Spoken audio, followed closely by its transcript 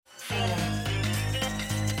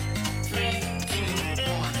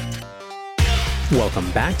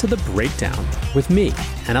Welcome back to The Breakdown with me,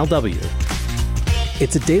 NLW.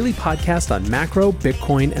 It's a daily podcast on macro,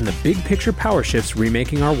 Bitcoin, and the big picture power shifts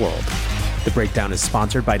remaking our world. The Breakdown is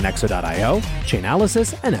sponsored by Nexo.io,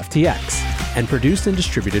 Chainalysis, and FTX, and produced and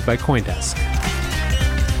distributed by CoinDesk.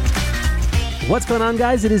 What's going on,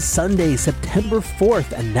 guys? It is Sunday, September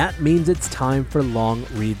 4th, and that means it's time for Long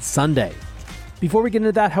Read Sunday. Before we get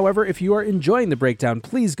into that, however, if you are enjoying The Breakdown,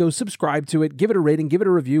 please go subscribe to it, give it a rating, give it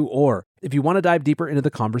a review, or if you want to dive deeper into the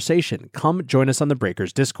conversation, come join us on the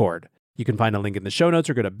Breakers Discord. You can find a link in the show notes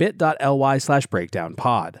or go to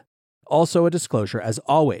bit.ly/breakdownpod. Also, a disclosure, as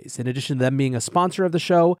always, in addition to them being a sponsor of the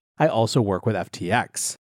show, I also work with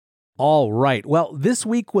FTX. All right, well, this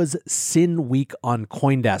week was Sin Week on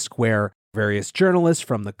CoinDesk, where various journalists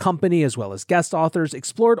from the company, as well as guest authors,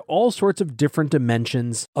 explored all sorts of different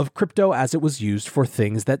dimensions of crypto as it was used for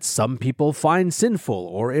things that some people find sinful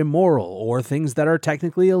or immoral, or things that are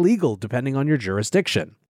technically illegal, depending on your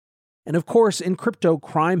jurisdiction. And of course, in crypto,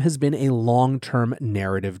 crime has been a long-term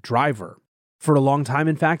narrative driver. For a long time,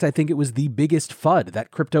 in fact, I think it was the biggest FUD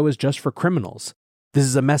that crypto is just for criminals. This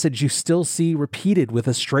is a message you still see repeated with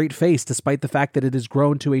a straight face, despite the fact that it has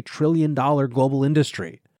grown to a $1 trillion global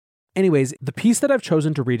industry. Anyways, the piece that I've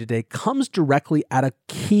chosen to read today comes directly at a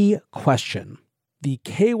key question. The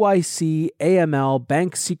KYC, AML,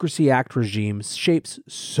 Bank Secrecy Act regime shapes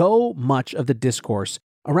so much of the discourse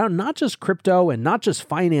around not just crypto and not just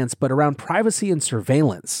finance, but around privacy and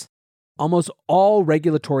surveillance. Almost all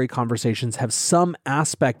regulatory conversations have some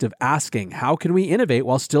aspect of asking, how can we innovate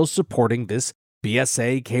while still supporting this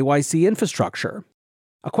BSA KYC infrastructure?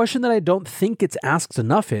 A question that I don't think gets asked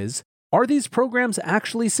enough is, are these programs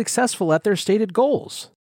actually successful at their stated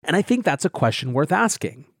goals? And I think that's a question worth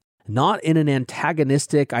asking. Not in an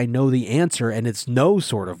antagonistic, I know the answer and it's no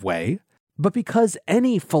sort of way, but because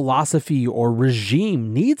any philosophy or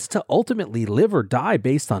regime needs to ultimately live or die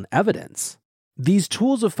based on evidence. These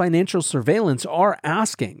tools of financial surveillance are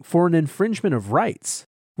asking for an infringement of rights,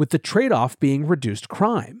 with the trade-off being reduced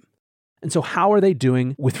crime. And so how are they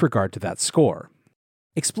doing with regard to that score?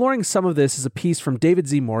 Exploring some of this is a piece from David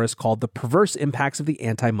Z. Morris called The Perverse Impacts of the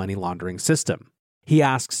Anti-Money Laundering System. He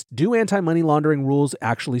asks, do anti-money laundering rules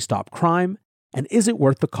actually stop crime? And is it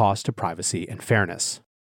worth the cost to privacy and fairness?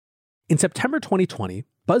 In September 2020,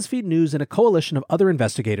 BuzzFeed News and a coalition of other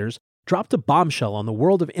investigators dropped a bombshell on the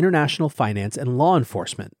world of international finance and law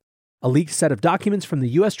enforcement. A leaked set of documents from the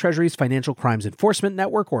U.S. Treasury's Financial Crimes Enforcement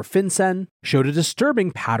Network, or FinCEN, showed a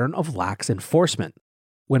disturbing pattern of lax enforcement.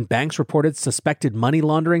 When banks reported suspected money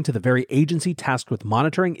laundering to the very agency tasked with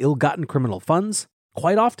monitoring ill-gotten criminal funds,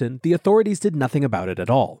 quite often the authorities did nothing about it at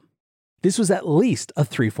all. This was at least a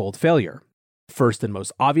threefold failure. First and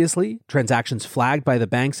most obviously, transactions flagged by the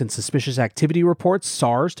banks in suspicious activity reports,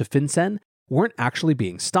 SARS, to FinCEN, weren't actually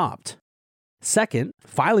being stopped. Second,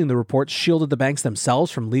 filing the reports shielded the banks themselves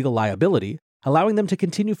from legal liability, allowing them to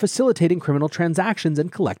continue facilitating criminal transactions and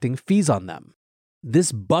collecting fees on them.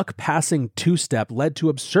 This buck-passing two-step led to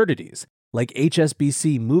absurdities, like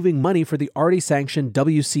HSBC moving money for the already sanctioned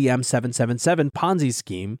WCM 777 Ponzi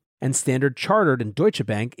scheme, and Standard Chartered and Deutsche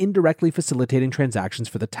Bank indirectly facilitating transactions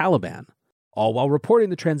for the Taliban, all while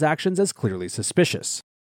reporting the transactions as clearly suspicious.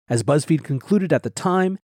 As BuzzFeed concluded at the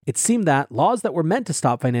time, it seemed that laws that were meant to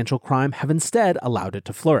stop financial crime have instead allowed it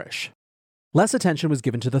to flourish. Less attention was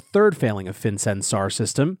given to the third failing of FinCEN's SAR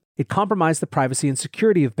system. It compromised the privacy and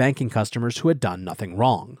security of banking customers who had done nothing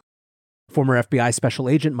wrong. Former FBI Special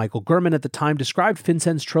Agent Michael Gurman at the time described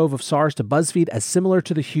FinCEN's trove of SARs to BuzzFeed as similar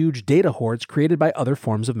to the huge data hoards created by other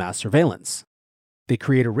forms of mass surveillance. They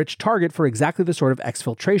create a rich target for exactly the sort of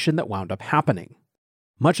exfiltration that wound up happening.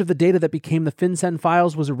 Much of the data that became the FinCEN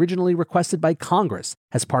files was originally requested by Congress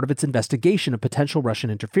as part of its investigation of potential Russian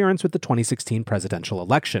interference with the 2016 presidential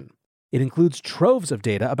election. It includes troves of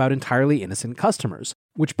data about entirely innocent customers,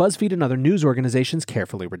 which BuzzFeed and other news organizations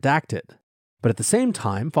carefully redacted. But at the same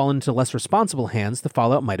time, fallen into less responsible hands, the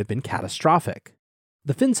fallout might have been catastrophic.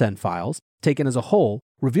 The FinCEN files, taken as a whole,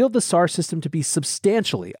 revealed the SAR system to be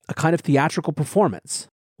substantially a kind of theatrical performance,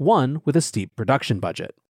 one with a steep production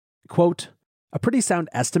budget. Quote, a pretty sound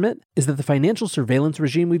estimate is that the financial surveillance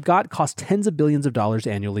regime we've got costs tens of billions of dollars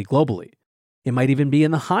annually globally. It might even be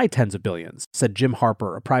in the high tens of billions, said Jim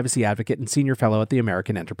Harper, a privacy advocate and senior fellow at the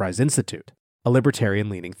American Enterprise Institute, a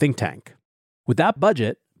libertarian-leaning think tank. With that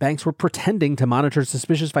budget, banks were pretending to monitor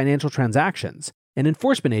suspicious financial transactions, and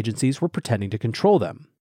enforcement agencies were pretending to control them.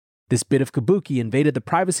 This bit of kabuki invaded the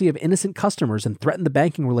privacy of innocent customers and threatened the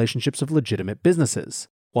banking relationships of legitimate businesses,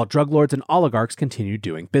 while drug lords and oligarchs continued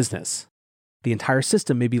doing business. The entire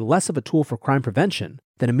system may be less of a tool for crime prevention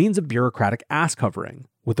than a means of bureaucratic ass covering,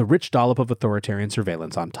 with a rich dollop of authoritarian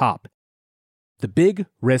surveillance on top. The big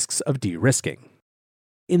risks of de-risking.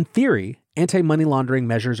 In theory, anti-money laundering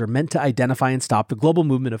measures are meant to identify and stop the global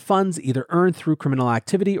movement of funds either earned through criminal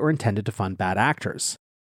activity or intended to fund bad actors.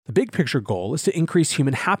 The big picture goal is to increase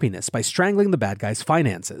human happiness by strangling the bad guy's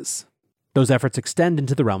finances. Those efforts extend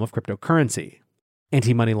into the realm of cryptocurrency.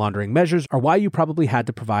 Anti-money laundering measures are why you probably had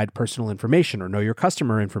to provide personal information or know your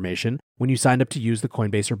customer information when you signed up to use the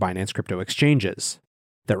Coinbase or Binance crypto exchanges.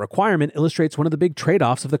 That requirement illustrates one of the big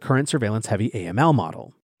trade-offs of the current surveillance-heavy AML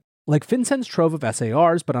model. Like FinCEN's trove of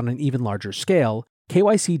SARs, but on an even larger scale,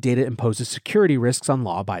 KYC data imposes security risks on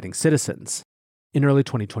law-abiding citizens. In early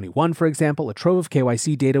 2021, for example, a trove of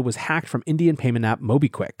KYC data was hacked from Indian payment app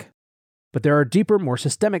MobiKwik. But there are deeper, more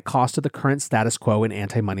systemic costs to the current status quo in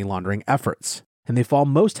anti-money laundering efforts, and they fall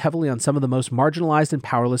most heavily on some of the most marginalized and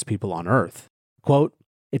powerless people on Earth. Quote,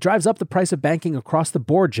 "It drives up the price of banking across the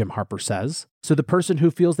board," Jim Harper says. "So the person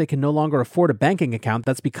who feels they can no longer afford a banking account,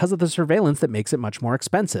 that's because of the surveillance that makes it much more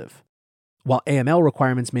expensive." While AML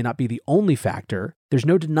requirements may not be the only factor, there's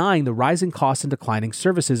no denying the rising costs and declining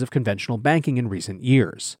services of conventional banking in recent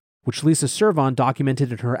years, which Lisa Servon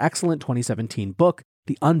documented in her excellent 2017 book,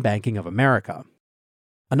 The Unbanking of America.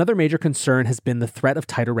 Another major concern has been the threat of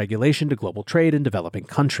tighter regulation to global trade in developing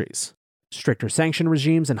countries. Stricter sanction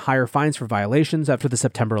regimes and higher fines for violations after the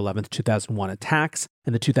September 11, 2001 attacks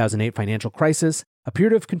and the 2008 financial crisis appear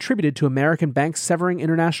to have contributed to American banks severing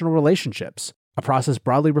international relationships, a process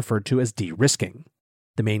broadly referred to as de-risking.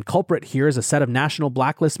 The main culprit here is a set of national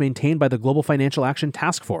blacklists maintained by the Global Financial Action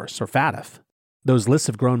Task Force, or FATF. Those lists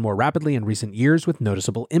have grown more rapidly in recent years with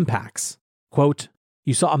noticeable impacts. Quote,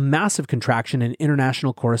 "You saw a massive contraction in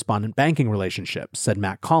international correspondent banking relationships," said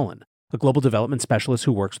Matt Collin, a global development specialist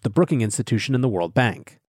who works with the Brookings Institution and the World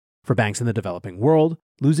Bank. For banks in the developing world,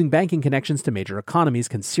 losing banking connections to major economies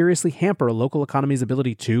can seriously hamper a local economy's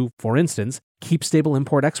ability to, for instance, keep stable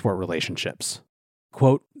import-export relationships.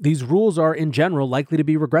 Quote, "These rules are, in general, likely to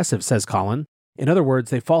be regressive," says Collin. In other words,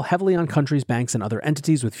 they fall heavily on countries, banks, and other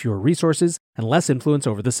entities with fewer resources and less influence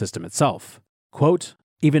over the system itself. Quote,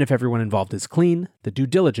 "Even if everyone involved is clean, the due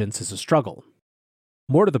diligence is a struggle."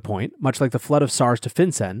 More to the point, much like the flood of SARs to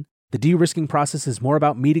FinCEN, the de-risking process is more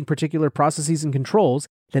about meeting particular processes and controls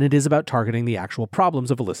than it is about targeting the actual problems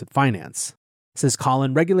of illicit finance. Says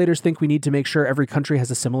Collin, regulators think we need to make sure every country has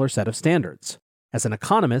a similar set of standards. As an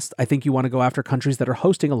economist, I think you want to go after countries that are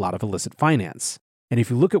hosting a lot of illicit finance. And if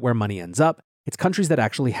you look at where money ends up, it's countries that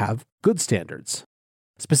actually have good standards.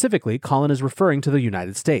 Specifically, Collin is referring to the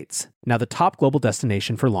United States, now the top global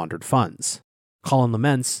destination for laundered funds. Collin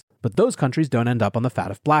laments, but those countries don't end up on the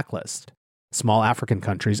FATF blacklist. Small African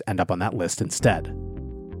countries end up on that list instead.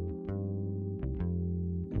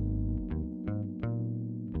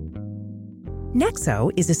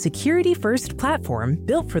 Nexo is a security-first platform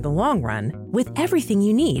built for the long run with everything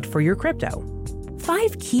you need for your crypto.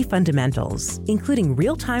 5 key fundamentals, including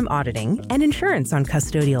real-time auditing and insurance on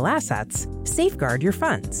custodial assets, safeguard your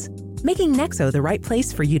funds, making Nexo the right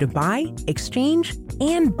place for you to buy, exchange,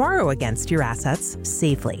 and borrow against your assets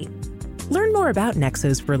safely. Learn more about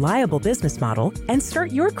Nexo's reliable business model and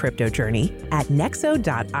start your crypto journey at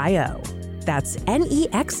nexo.io. That's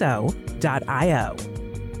NEXO.io.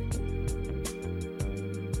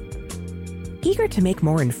 Eager to make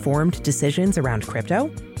more informed decisions around crypto?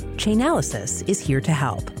 Chainalysis is here to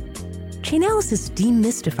help. Chainalysis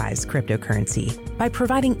demystifies cryptocurrency by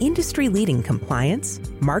providing industry-leading compliance,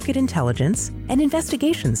 market intelligence, and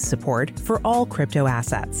investigations support for all crypto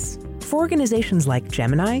assets for organizations like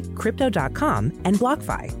Gemini, Crypto.com, and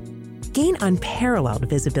BlockFi. Gain unparalleled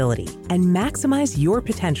visibility and maximize your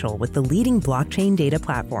potential with the leading blockchain data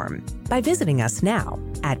platform by visiting us now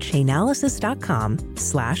at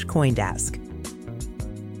chainalysis.com/Coindesk.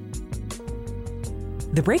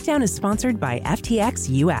 The Breakdown is sponsored by FTX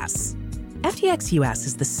US. FTX US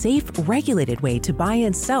is the safe, regulated way to buy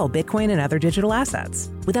and sell Bitcoin and other digital assets,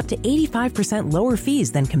 with up to 85% lower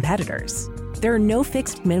fees than competitors. There are no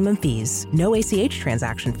fixed minimum fees, no ACH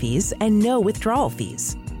transaction fees, and no withdrawal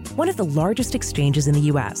fees. One of the largest exchanges in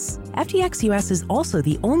the US, FTX US is also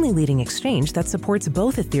the only leading exchange that supports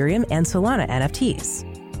both Ethereum and Solana NFTs.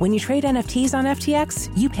 When you trade NFTs on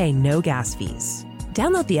FTX, you pay no gas fees.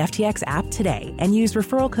 Download the FTX app today and use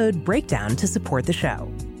referral code BREAKDOWN to support the show.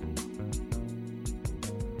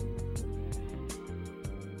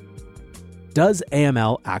 Does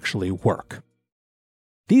AML actually work?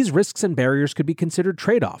 These risks and barriers could be considered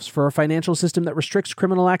trade-offs for a financial system that restricts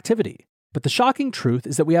criminal activity. But the shocking truth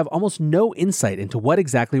is that we have almost no insight into what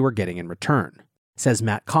exactly we're getting in return. Says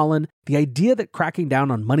Matt Collin, the idea that cracking down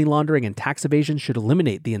on money laundering and tax evasion should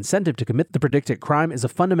eliminate the incentive to commit the predicted crime is a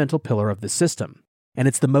fundamental pillar of the system. and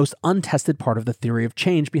it's the most untested part of the theory of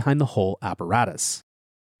change behind the whole apparatus.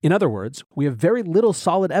 In other words, we have very little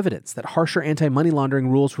solid evidence that harsher anti-money laundering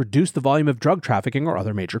rules reduce the volume of drug trafficking or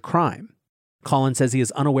other major crime. Collins says he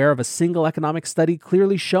is unaware of a single economic study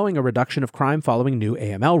clearly showing a reduction of crime following new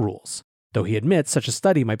AML rules, though he admits such a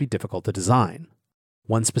study might be difficult to design.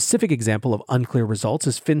 One specific example of unclear results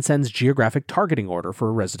is FinCEN's geographic targeting order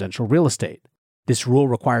for residential real estate. This rule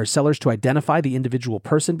requires sellers to identify the individual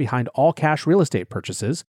person behind all cash real estate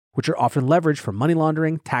purchases, which are often leveraged for money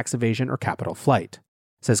laundering, tax evasion, or capital flight.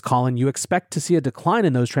 Says Colin, you expect to see a decline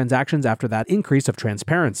in those transactions after that increase of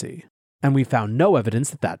transparency, and we found no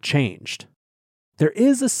evidence that changed. There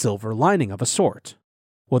is a silver lining of a sort.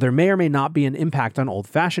 While there may or may not be an impact on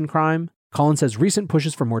old-fashioned crime, Colin says recent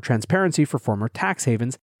pushes for more transparency for former tax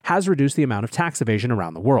havens has reduced the amount of tax evasion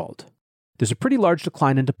around the world. There's a pretty large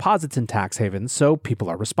decline in deposits in tax havens, so people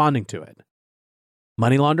are responding to it.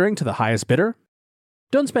 Money laundering to the highest bidder?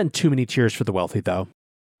 Don't spend too many tears for the wealthy, though.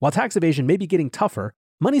 While tax evasion may be getting tougher,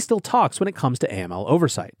 money still talks when it comes to AML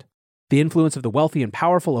oversight. The influence of the wealthy and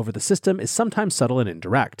powerful over the system is sometimes subtle and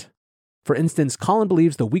indirect. For instance, Colin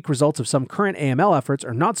believes the weak results of some current AML efforts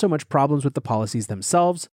are not so much problems with the policies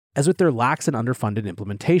themselves as with their lax and underfunded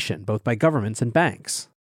implementation, both by governments and banks.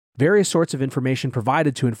 Various sorts of information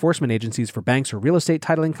provided to enforcement agencies for banks or real estate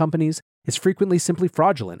titling companies is frequently simply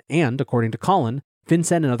fraudulent and, according to Colin,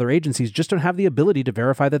 FinCEN and other agencies just don't have the ability to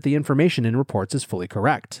verify that the information in reports is fully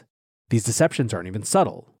correct. These deceptions aren't even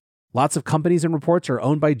subtle. Lots of companies and reports are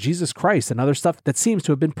owned by Jesus Christ and other stuff that seems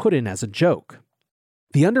to have been put in as a joke.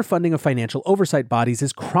 The underfunding of financial oversight bodies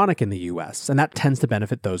is chronic in the US, and that tends to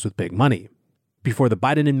benefit those with big money. Before the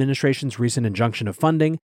Biden administration's recent injunction of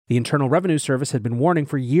funding, the Internal Revenue Service had been warning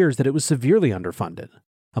for years that it was severely underfunded.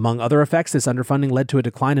 Among other effects, this underfunding led to a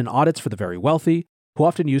decline in audits for the very wealthy, who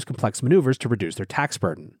often use complex maneuvers to reduce their tax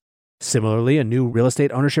burden. Similarly, a new real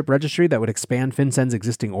estate ownership registry that would expand FinCEN's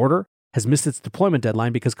existing order has missed its deployment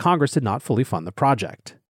deadline because Congress did not fully fund the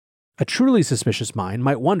project. A truly suspicious mind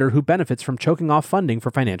might wonder who benefits from choking off funding for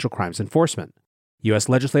financial crimes enforcement. U.S.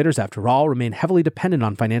 legislators, after all, remain heavily dependent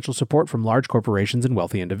on financial support from large corporations and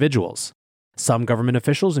wealthy individuals. Some government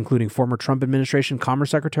officials, including former Trump administration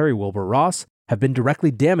Commerce Secretary Wilbur Ross, have been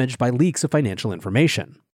directly damaged by leaks of financial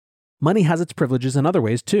information. Money has its privileges in other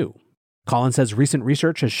ways, too. Collins says recent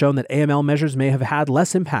research has shown that AML measures may have had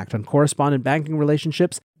less impact on correspondent banking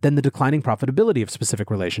relationships than the declining profitability of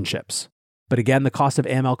specific relationships. But again, the cost of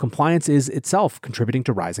AML compliance is itself contributing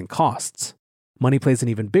to rising costs. Money plays an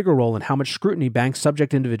even bigger role in how much scrutiny banks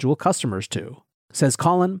subject individual customers to. Says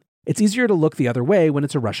Colin, it's easier to look the other way when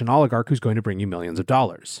it's a Russian oligarch who's going to bring you millions of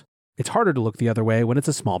dollars. It's harder to look the other way when it's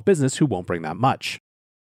a small business who won't bring that much.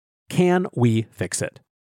 Can we fix it?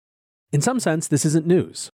 In some sense, this isn't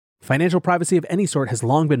news. Financial privacy of any sort has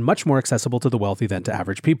long been much more accessible to the wealthy than to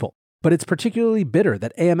average people. But it's particularly bitter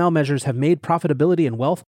that AML measures have made profitability and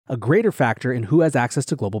wealth a greater factor in who has access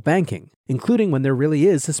to global banking, including when there really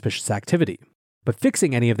is suspicious activity. But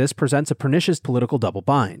fixing any of this presents a pernicious political double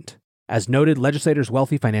bind. As noted, legislators'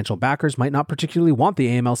 wealthy financial backers might not particularly want the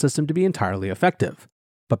AML system to be entirely effective.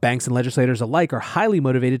 But banks and legislators alike are highly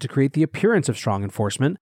motivated to create the appearance of strong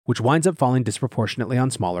enforcement, which winds up falling disproportionately on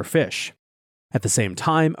smaller fish. At the same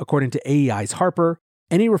time, according to AEI's Harper,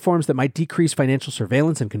 any reforms that might decrease financial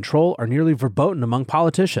surveillance and control are nearly verboten among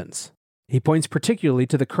politicians. He points particularly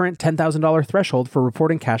to the current $10,000 threshold for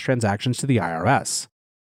reporting cash transactions to the IRS.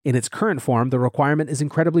 In its current form, the requirement is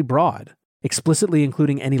incredibly broad, explicitly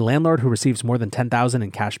including any landlord who receives more than $10,000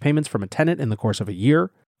 in cash payments from a tenant in the course of a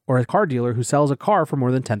year, or a car dealer who sells a car for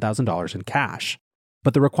more than $10,000 in cash.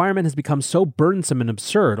 But the requirement has become so burdensome and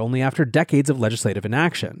absurd only after decades of legislative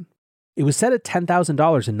inaction. It was set at $10,000 in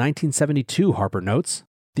 1972, Harper notes.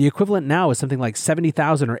 The equivalent now is something like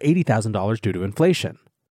 $70,000 or $80,000 due to inflation.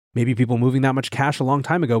 Maybe people moving that much cash a long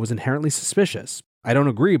time ago was inherently suspicious. I don't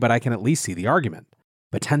agree, but I can at least see the argument.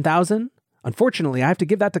 But $10,000? Unfortunately, I have to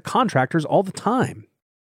give that to contractors all the time.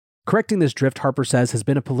 Correcting this drift, Harper says, has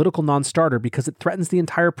been a political non-starter because it threatens the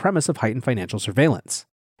entire premise of heightened financial surveillance.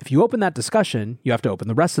 If you open that discussion, you have to open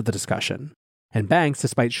the rest of the discussion. And banks,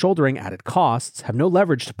 despite shouldering added costs, have no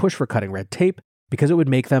leverage to push for cutting red tape because it would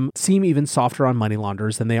make them seem even softer on money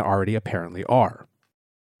launderers than they already apparently are.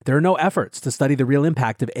 There are no efforts to study the real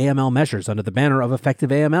impact of AML measures under the banner of effective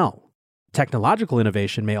AML. Technological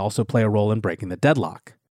innovation may also play a role in breaking the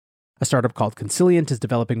deadlock. A startup called Conciliant is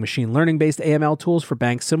developing machine learning-based AML tools for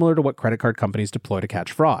banks similar to what credit card companies deploy to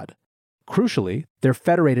catch fraud. Crucially, their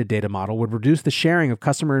federated data model would reduce the sharing of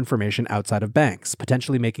customer information outside of banks,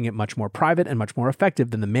 potentially making it much more private and much more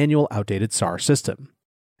effective than the manual, outdated SAR system.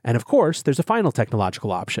 And of course, there's a final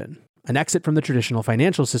technological option, an exit from the traditional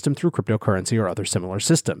financial system through cryptocurrency or other similar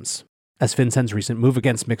systems. As FinCEN's recent move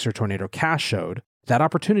against Mixer Tornado Cash showed, that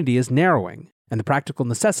opportunity is narrowing, and the practical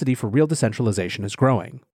necessity for real decentralization is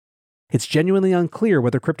growing. It's genuinely unclear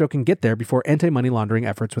whether crypto can get there before anti-money laundering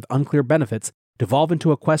efforts with unclear benefits devolve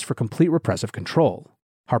into a quest for complete repressive control.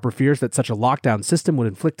 Harper fears that such a lockdown system would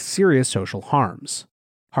inflict serious social harms.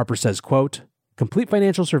 Harper says, quote, "Complete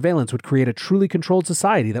financial surveillance would create a truly controlled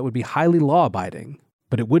society that would be highly law-abiding,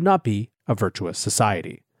 but it would not be a virtuous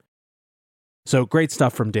society." So great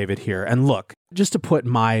stuff from David here. And look, just to put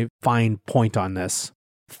my fine point on this,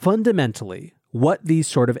 fundamentally, what these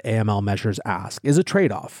sort of AML measures ask is a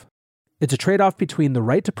trade-off. It's a trade-off between the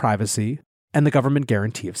right to privacy and the government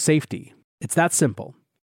guarantee of safety. It's that simple.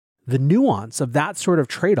 The nuance of that sort of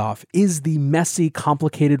trade-off is the messy,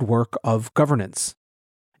 complicated work of governance.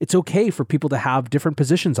 It's okay for people to have different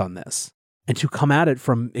positions on this and to come at it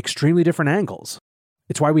from extremely different angles.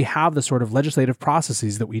 It's why we have the sort of legislative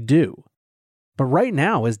processes that we do. But right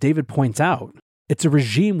now, as David points out, it's a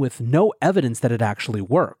regime with no evidence that it actually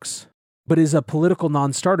works, but is a political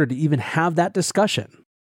non-starter to even have that discussion.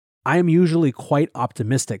 I am usually quite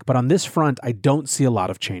optimistic, but on this front, I don't see a lot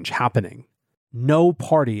of change happening. No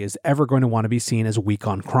party is ever going to want to be seen as weak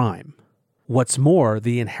on crime. What's more,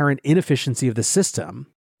 the inherent inefficiency of the system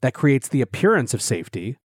that creates the appearance of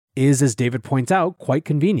safety is, as David points out, quite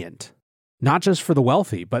convenient. Not just for the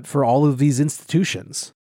wealthy, but for all of these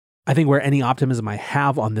institutions. I think where any optimism I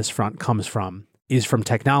have on this front comes from is from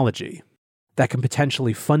technology that can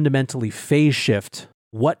potentially fundamentally phase shift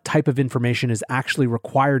what type of information is actually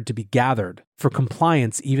required to be gathered for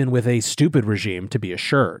compliance even with a stupid regime to be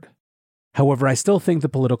assured. However, I still think the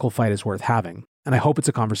political fight is worth having, and I hope it's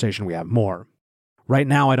a conversation we have more. Right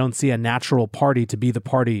now, I don't see a natural party to be the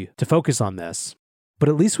party to focus on this, but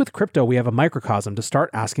at least with crypto, we have a microcosm to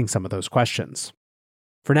start asking some of those questions.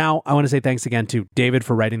 For now, I want to say thanks again to David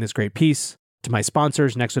for writing this great piece, to my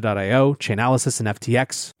sponsors, Nexo.io, Chainalysis, and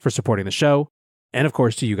FTX for supporting the show, and of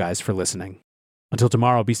course to you guys for listening. Until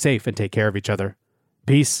tomorrow, be safe and take care of each other.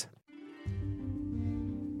 Peace.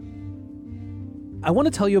 I want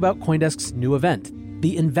to tell you about CoinDesk's new event,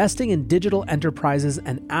 the Investing in Digital Enterprises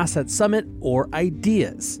and Assets Summit, or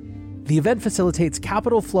IDEAS. The event facilitates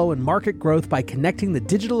capital flow and market growth by connecting the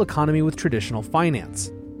digital economy with traditional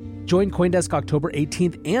finance. Join CoinDesk October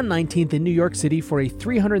 18th and 19th in New York City for a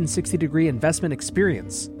 360-degree investment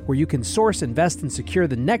experience where you can source, invest, and secure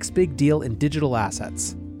the next big deal in digital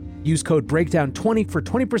assets. Use code BREAKDOWN20 for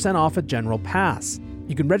 20% off a general pass.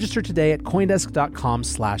 You can register today at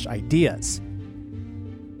coindesk.com/ideas.